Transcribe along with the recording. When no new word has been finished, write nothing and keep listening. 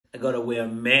I gotta wear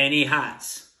many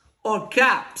hats or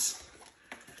caps.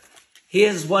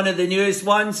 Here's one of the newest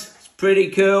ones. It's pretty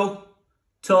cool.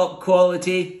 Top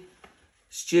quality.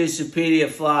 STU'S Superior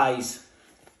flies.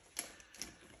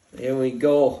 There we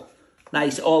go.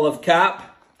 Nice olive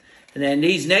cap. And then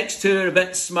these next two are a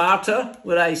bit smarter,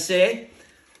 would I say.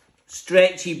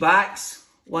 Stretchy backs.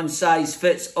 One size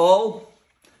fits all.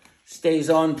 Stays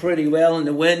on pretty well in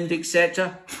the wind,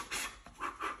 etc.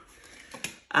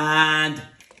 And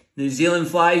New Zealand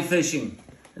fly fishing.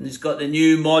 And it's got the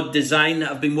new mod design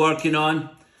that I've been working on.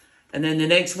 And then the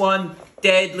next one,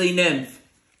 Deadly Nymph.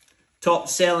 Top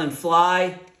selling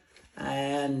fly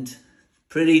and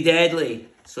pretty deadly.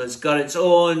 So it's got its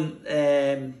own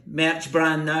merch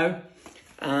brand now.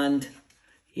 And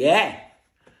yeah,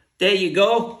 there you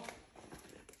go.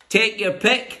 Take your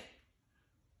pick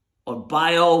or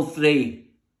buy all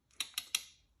three.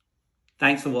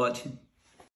 Thanks for watching.